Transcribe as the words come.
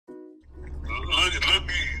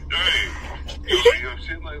Your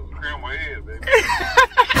shit like cram my head, baby.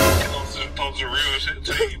 Talk some real shit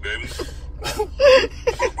to you, baby.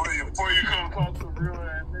 Before you come talk some real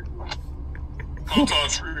ass nigga, come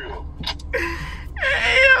talk real.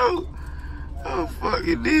 Hey, yo. I'm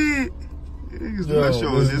fucking dead. Niggas not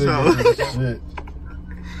showing this out. Shit.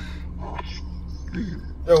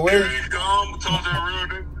 Yo, where? Here you come, talk that real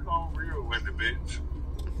nigga, talk real with the bitch.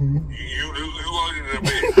 You walk in that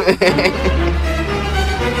bitch.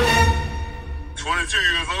 22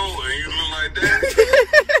 years old and you look like that?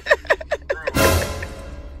 Bro,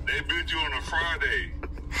 they beat you on a Friday.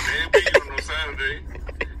 They ain't beat you on a Saturday.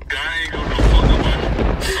 Guy ain't gonna fuck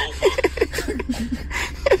about you. No fuck.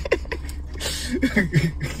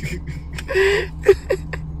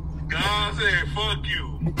 God said, fuck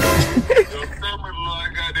you. Your stomach look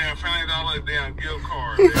like goddamn $50 damn gift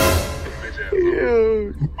card. Bitch ass.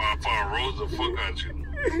 Yo. My phone rose the fuck out you.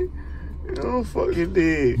 I'm fucking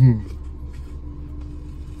dead.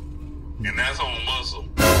 And that's on muscle.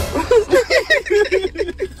 That's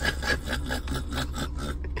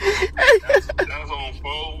on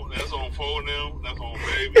phone. That's on phone now. That's on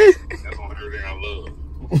baby. That's on everything I love.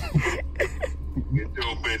 Get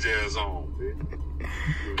your bitch ass on,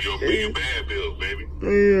 bitch. You'll be your bad bills, baby.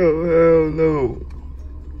 Yo, hell no.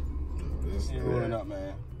 This is rolling up,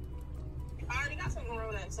 man. I already got something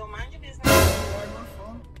rolled up, so mind your business.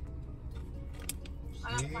 I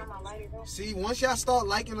gotta find my lighter though. See, once y'all start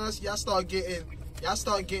liking us, y'all start getting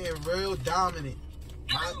real dominant.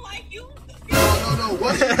 I don't like you. No.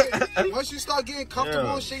 Once you start getting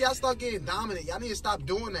comfortable and shit, y'all start getting dominant. Y'all need to stop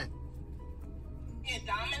doing that. Get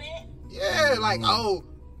dominant? Yeah, like, oh,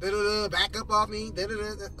 back up off me.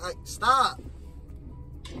 Like, stop.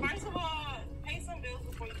 First of all, pay some bills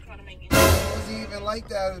before you try to make it. It wasn't even like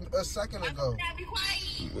that a second ago. Be quiet.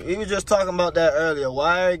 We were just talking about that earlier.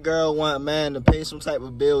 Why a girl want a man to pay some type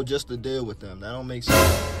of bill just to deal with them? That don't make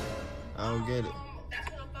sense. I don't get it.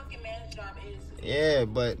 That's what a fucking man's job is. Yeah,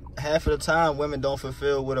 but half of the time, women don't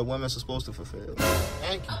fulfill what a woman's supposed to fulfill.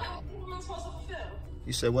 Thank you. What am I supposed to fulfill?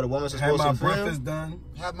 You said what a woman's Have supposed my to fulfill? breakfast done.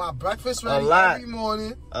 Have my breakfast ready every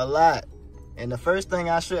morning. A lot. And the first thing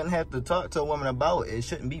I shouldn't have to talk to a woman about, it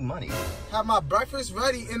shouldn't be money. Have my breakfast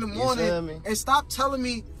ready in the morning. And stop telling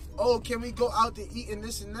me, oh, can we go out to eat and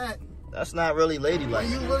this and that? That's not really ladylike.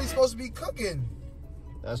 You really supposed to be cooking.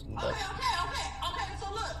 That's Okay,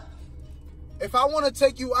 so look. If I want to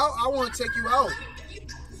take you out, I want to take you out.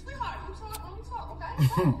 Sweetheart, you talk, okay?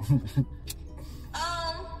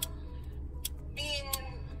 Being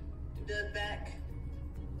the back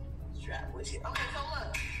strap with you. Okay, so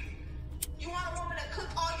look. You want a woman that cook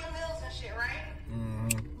all your meals and shit, right?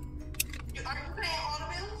 Mm-hmm. Are you paying all the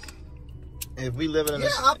bills? If we live in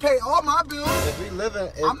I pay all my bills. If we live in,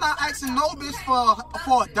 I'm not asking no bitch for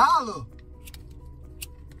 $1.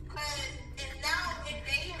 Because now in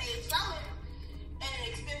day and age, y'all in an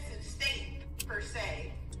expensive state per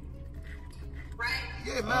se, right?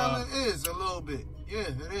 Yeah, Maryland is a little bit. Yeah,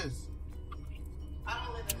 it is. I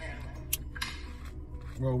don't live in Maryland.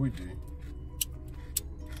 Well, we do.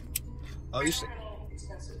 Oh,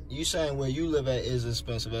 you saying where you live at is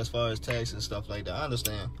expensive as far as taxes and stuff like that. I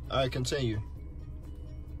understand. All right, continue.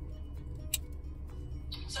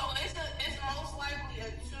 So it's most likely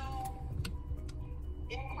a 2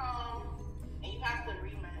 income, and you have to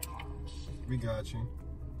rematch. We got you.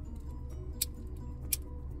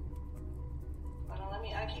 Hold on,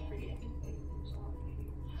 I keep forgetting.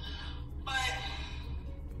 But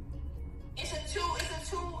it's a two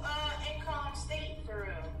income state for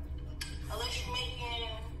real. Unless you're making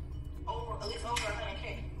at least over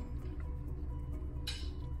 100K.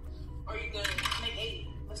 Or you gonna make 80.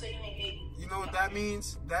 Let's say you make 80. You know what that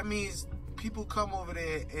means? That means people come over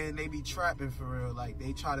there and they be trapping for real. Like,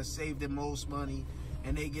 they try to save the most money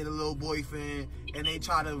and they get a little boyfriend and they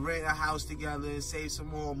try to rent a house together and save some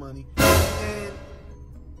more money. And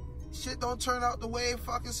shit don't turn out the way it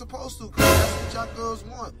fucking supposed to, because that's what y'all girls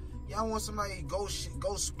want. Y'all want somebody to go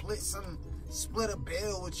split a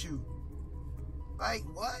bill with you. Like,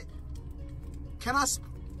 what? Can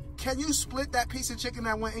you split that piece of chicken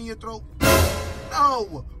that went in your throat?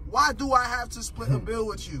 No. Why do I have to split a bill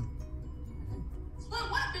with you? Split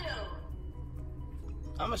what bill?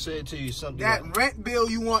 I'm gonna say it to you something. That rent bill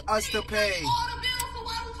you want us to pay. All the bills, so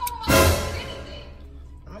why we talking about anything?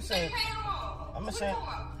 I'm gonna say. Pay them all. I'm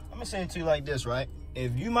gonna say it to you like this, right?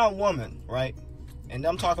 If you my woman, right, and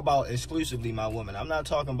I'm talking about exclusively my woman. I'm not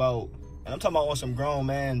talking about. And I'm talking about on some grown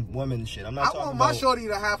man woman shit. I'm not talking about. I want my shorty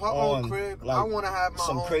to have her own crib. Like, I want to have my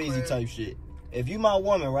some own crazy crib. type shit. If you my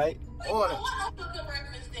woman, right? Wait, so what I'm cooking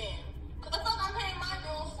breakfast then? Because I thought I'm paying my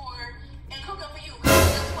bills for and cooking for you.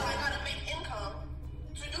 Because that's what I gotta make income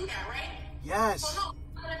to do that, right? Yes. So no,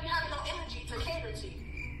 I'm gonna be having no energy to cater to you.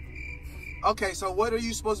 Okay, so what are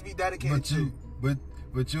you supposed to be dedicated to?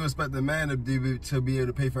 But you expect the man to be able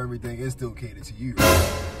to pay for everything and still cater to you.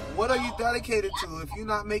 What are you dedicated to if you're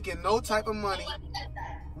not making no type of money?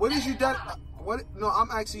 What is you No,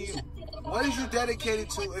 I'm asking you. What is you dedicated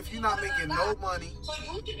to if you're not making no money? So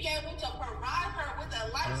you should be able to provide her with a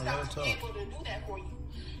lifestyle to be able to do that for you.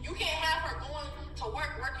 You can't have her going to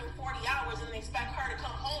work, working 40 hours and expect her to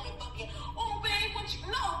come home and fucking, oh babe, what you,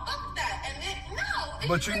 no, fuck that. And then, no.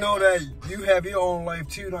 But you know that you have your own life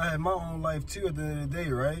too, and I have my own life too at the end of the day,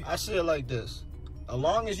 right? I see it like this. As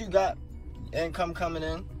long as you got income coming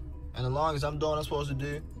in, and as long as I'm doing what I'm supposed to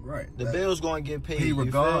do, right, the bill's going to get paid.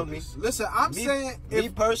 Regardless. Listen, I'm saying... Me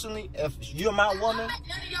personally, if you're my woman... None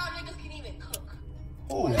of y'all niggas can even cook.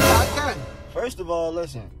 Who? I can. First of all,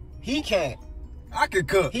 listen. He can't. I can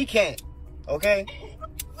cook. He can't. Okay?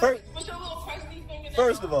 First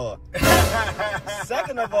of all.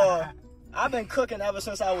 Second of all, I've been cooking ever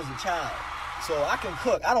since I was a child. So I can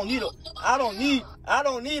cook. I don't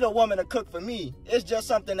need a woman to cook for me. It's just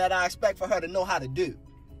something that I expect for her to know how to do.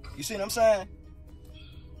 You see what I'm saying?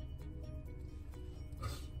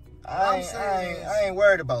 I ain't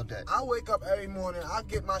worried about that. I wake up every morning, I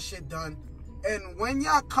get my shit done. And when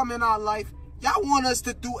y'all come in our life, y'all want us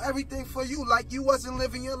to do everything for you like you wasn't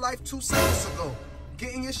living your life 2 seconds ago.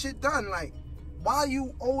 Getting your shit done. Like, why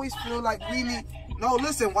you always feel like we need... No,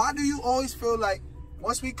 listen, why do you always feel like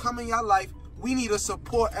once we come in your life, we need to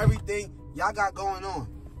support everything y'all got going on?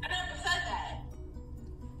 I never said that.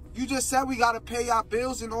 You just said we got to pay our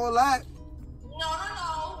bills and all that.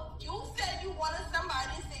 No. You said you wanted somebody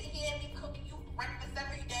to sit here and be cooking you breakfast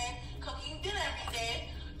every day, cooking you dinner every day.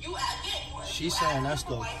 She's saying that's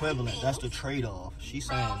the equivalent. That's the trade-off. She's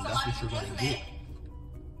saying that's what you're going to get.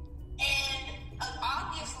 And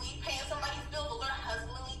obviously, paying somebody's bill, those are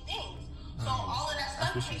husbandly things. So all of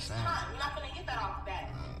that stuff takes time. You're not going to get that off that.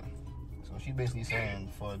 So she's basically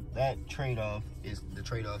saying for that trade-off is the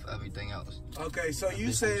trade-off everything else. Okay, so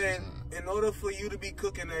you saying in order for you to be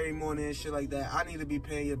cooking every morning and shit like that, I need to be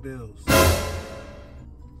paying your bills. I'm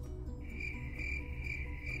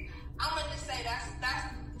going to just say that's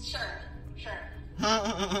sure.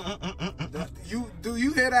 Do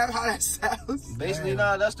you hear that? How that sounds? Basically,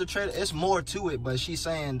 nah, that's the trade. It's more to it, but she's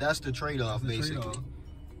saying that's the trade-off, basically.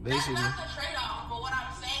 That's not the trade-off, but what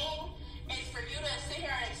I'm saying is for you to sit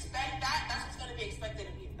here and expect that, that's what's going to be expected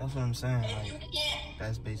of you. That's what I'm saying. And like, you can't.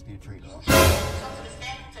 That's basically a trade-off. You can't come to the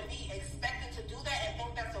standard to be expected to do that and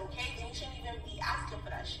think that's okay, then you shouldn't even be asking for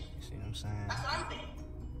that shit. See what I'm saying? That's what I'm saying.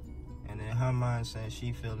 And in her mindset,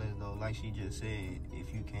 she feels as though, like she just said,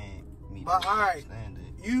 if you can't meet the standard.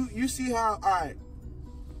 You see how, all right,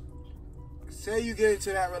 say you get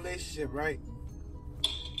into that relationship, right?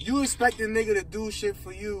 You expect the nigga to do shit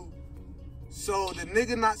for you, so the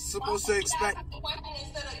nigga not supposed to expect...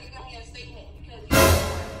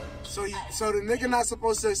 So the nigga not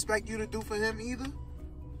supposed to expect you to do for him either?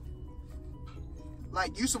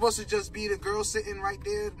 Like, you supposed to just be the girl sitting right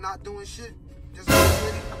there, not doing shit? Just being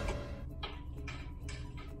pretty?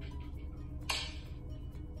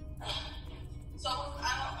 So,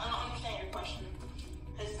 I don't understand your question.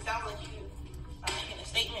 Because it sounds like you are making a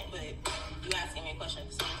statement, but you asking me a question at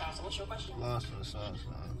the same time. So what's your question? Lost in the sauce.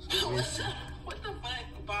 What the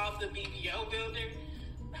fuck, Bob the BBO builder?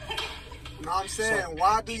 No, I'm saying,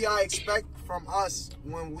 why do y'all expect from us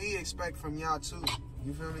when we expect from y'all too?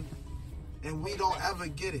 You feel me? And we don't ever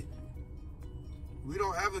get it. We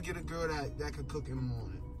don't ever get a girl that can cook in the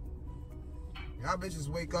morning. Y'all bitches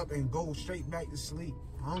wake up and go straight back to sleep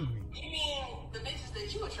hungry. You mean the bitches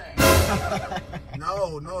that you attract?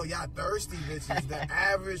 No, y'all thirsty bitches. The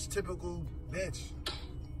average typical bitch.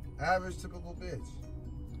 Average typical bitch.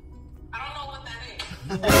 I don't know what that is.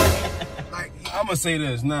 Like, I'm gonna say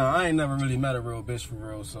this. Nah, I ain't never really met a real bitch for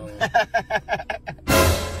real, so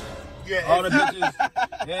yeah, all the bitches,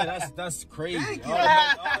 yeah, that's crazy. All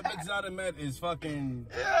the bitches I done met is fucking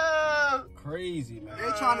crazy, man.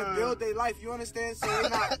 They trying to build their life, you understand? So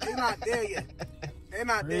they not there yet. They're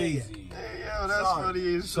not crazy. there yet. Yo, that's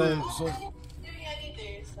funny as shit.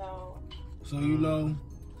 So you know,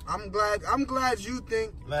 I'm glad you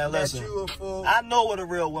think man, that listen, you a full. I know what a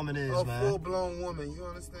real woman is, man. A full blown woman. You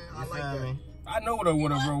understand? I like that. Me? I know what a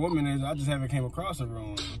real woman is. I just haven't came across a real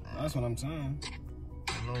woman. That's what I'm saying.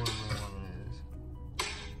 I know what a real woman is.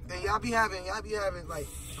 And y'all be having like,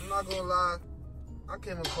 I'm not gonna lie, I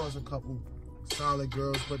came across a couple solid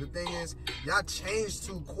girls, but the thing is, y'all changed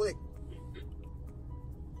too quick.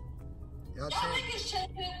 Y'all niggas change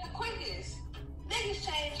the quickest. Niggas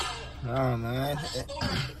change. Oh man.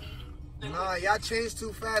 Nah, y'all changed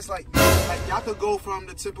too fast. Like y'all could go from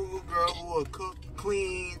the typical girl who will cook,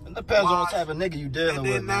 clean. It depends on wash, what type of nigga you dealing and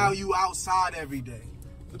with. then now man. you outside every day.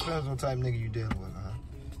 Depends on what type of nigga you dealing with, huh?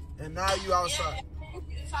 And now you outside. Yeah,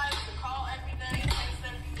 it's time to call every day, text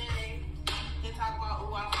every day, and talk about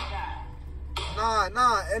who I forgot.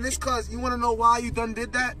 Nah, and it's cause you wanna know why you done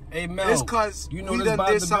did that? Hey Mel, It's cause you know we this done about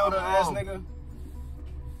did the something builder ass wrong. nigga.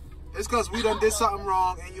 It's cause we done did something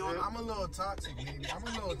wrong, and I'm a little toxic, baby. I'm a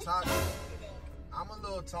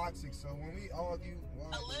little toxic. So when we argue,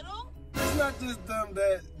 A little? It's not just them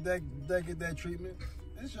that get that treatment.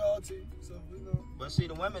 It's y'all too. So you know. But see,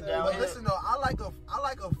 the women down But here. listen though, I like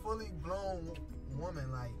a fully blown woman.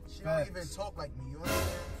 Like she don't even Facts. talk like me. You understand?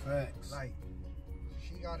 Facts. Like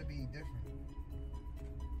she gotta be different.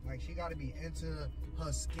 Like she gotta be into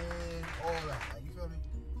her skin, all that. Like you feel me?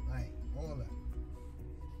 Like all that.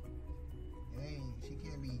 She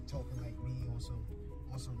can't be talking like me on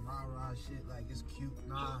some rah-rah shit. Like it's cute.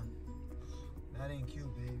 Nah, that ain't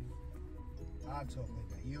cute, baby. I talk like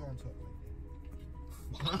that. You don't talk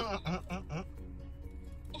like that.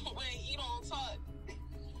 Wait, you don't talk.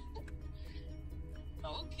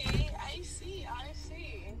 Okay, I see.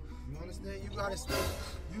 You understand?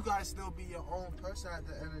 You gotta still be your own person at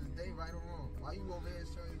the end of the day, right or wrong. Why you over here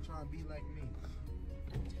trying to be like me?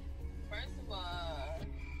 First of all,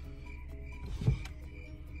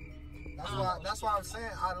 That's why I'm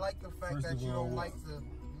saying I like the fact First that of you all, don't like the.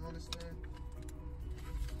 You understand?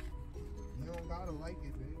 You don't gotta like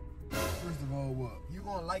it, babe. First of all, what? You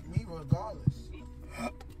gonna like me regardless.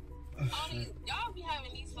 y'all be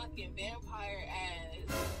having these fucking vampire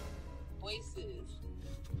ass voices.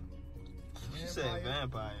 You said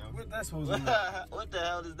vampire. What that supposed to mean? What the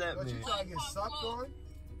hell does that But you mean? trying to get sucked on?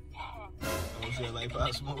 Don't say like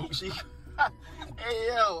Pop Smoke. She. Hey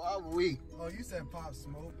yo, I'm weak. Oh, you said Pop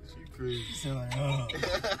Smoke. She crazy. She said like,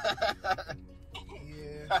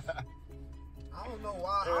 Yeah. I don't know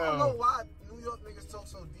why New York niggas talk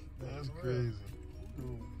so deep. That's For real. crazy.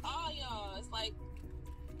 Oh, y'all, it's like,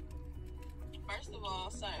 first of all,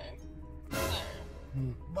 sir.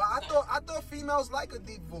 But I thought females like a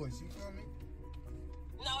deep voice. You feel me?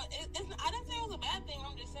 No, I didn't say it was a bad thing.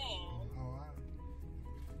 I'm